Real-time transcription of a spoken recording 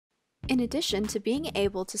In addition to being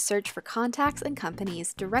able to search for contacts and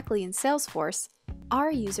companies directly in Salesforce,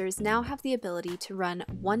 our users now have the ability to run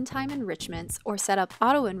one-time enrichments or set up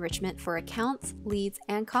auto-enrichment for accounts, leads,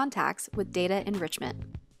 and contacts with data enrichment.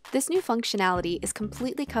 This new functionality is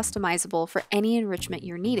completely customizable for any enrichment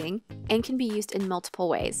you're needing and can be used in multiple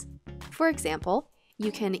ways. For example,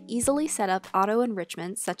 you can easily set up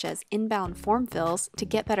auto-enrichments such as inbound form fills to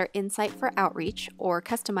get better insight for outreach or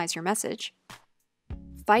customize your message.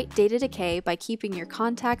 Fight data decay by keeping your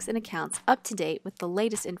contacts and accounts up to date with the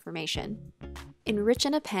latest information. Enrich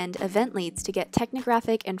and append event leads to get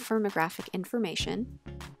technographic and firmographic information.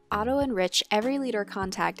 Auto-enrich every lead or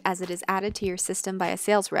contact as it is added to your system by a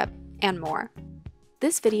sales rep, and more.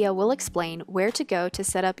 This video will explain where to go to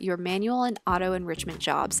set up your manual and auto-enrichment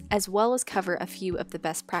jobs, as well as cover a few of the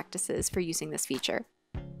best practices for using this feature.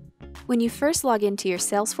 When you first log into your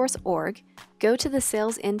Salesforce org, go to the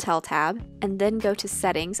SalesIntel tab and then go to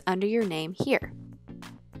Settings under your name here.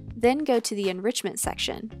 Then go to the Enrichment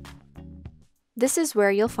section. This is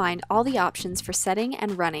where you'll find all the options for setting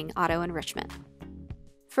and running auto-enrichment.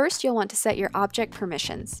 First, you'll want to set your object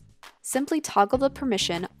permissions. Simply toggle the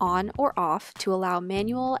permission on or off to allow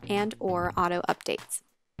manual and/or auto updates.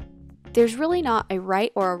 There's really not a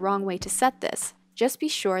right or a wrong way to set this. Just be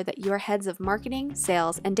sure that your heads of marketing,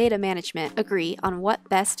 sales, and data management agree on what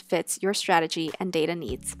best fits your strategy and data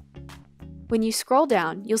needs. When you scroll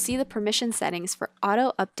down, you'll see the permission settings for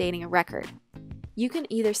auto-updating a record. You can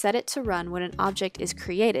either set it to run when an object is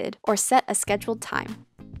created or set a scheduled time.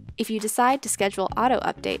 If you decide to schedule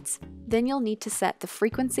auto-updates, then you'll need to set the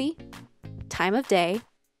frequency, time of day,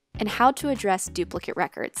 and how to address duplicate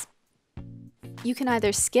records. You can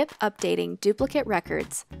either skip updating duplicate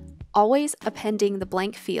records, always appending the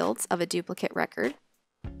blank fields of a duplicate record,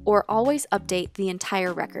 or always update the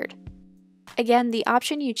entire record. Again, the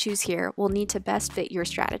option you choose here will need to best fit your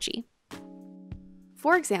strategy.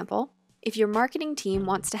 For example, if your marketing team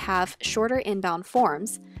wants to have shorter inbound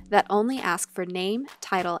forms that only ask for name,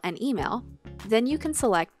 title, and email, then you can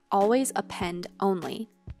select Always Append Only,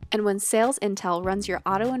 and when SalesIntel runs your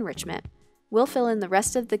auto-enrichment, we'll fill in the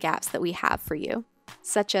rest of the gaps that we have for you,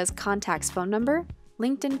 such as contact's phone number,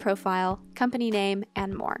 LinkedIn profile, company name,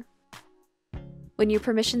 and more. When your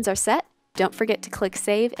permissions are set, don't forget to click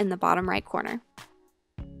Save in the bottom right corner.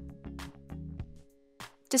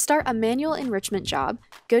 To start a manual enrichment job,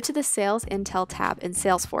 go to the SalesIntel tab in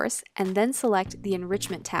Salesforce and then select the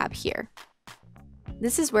Enrichment tab here.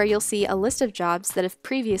 This is where you'll see a list of jobs that have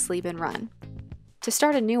previously been run. To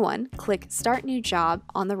start a new one, click Start New Job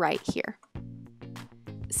on the right here.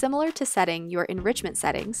 Similar to setting your enrichment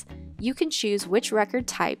settings, you can choose which record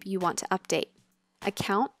type you want to update: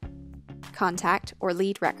 account, contact, or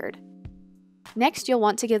lead record. Next, you'll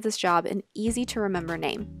want to give this job an easy-to-remember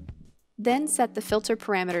name. Then set the filter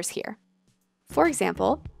parameters here. For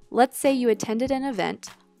example, let's say you attended an event,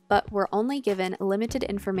 but were only given limited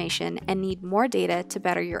information and need more data to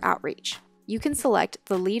better your outreach. You can select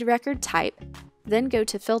the lead record type, then go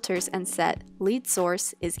to Filters and set Lead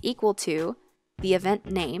Source is equal to the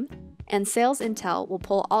event name, and SalesIntel will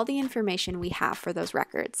pull all the information we have for those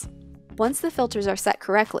records. Once the filters are set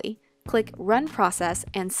correctly, click Run Process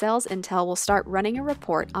and SalesIntel will start running a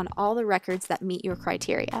report on all the records that meet your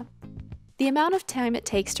criteria. The amount of time it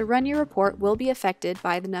takes to run your report will be affected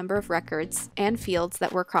by the number of records and fields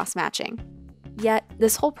that we're cross-matching. Yet,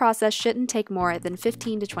 this whole process shouldn't take more than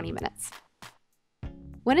 15 to 20 minutes.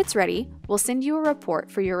 When it's ready, we'll send you a report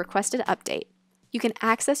for your requested update. You can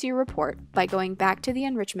access your report by going back to the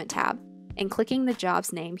Enrichment tab and clicking the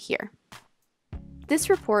job's name here. This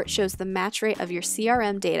report shows the match rate of your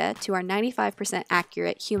CRM data to our 95%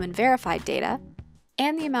 accurate human-verified data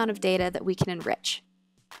and the amount of data that we can enrich.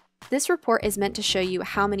 This report is meant to show you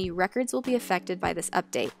how many records will be affected by this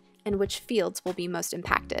update and which fields will be most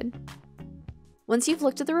impacted. Once you've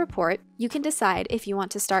looked at the report, you can decide if you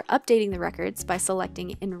want to start updating the records by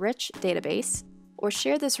selecting Enrich Database, or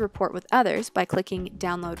share this report with others by clicking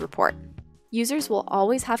Download Report. Users will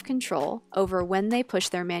always have control over when they push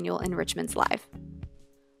their manual enrichments live.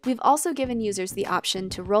 We've also given users the option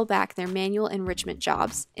to roll back their manual enrichment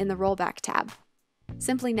jobs in the Rollback tab.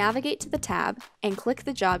 Simply navigate to the tab and click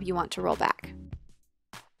the job you want to roll back.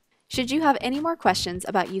 Should you have any more questions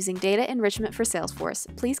about using data enrichment for Salesforce,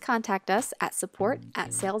 please contact us at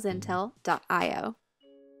support@salesintel.io.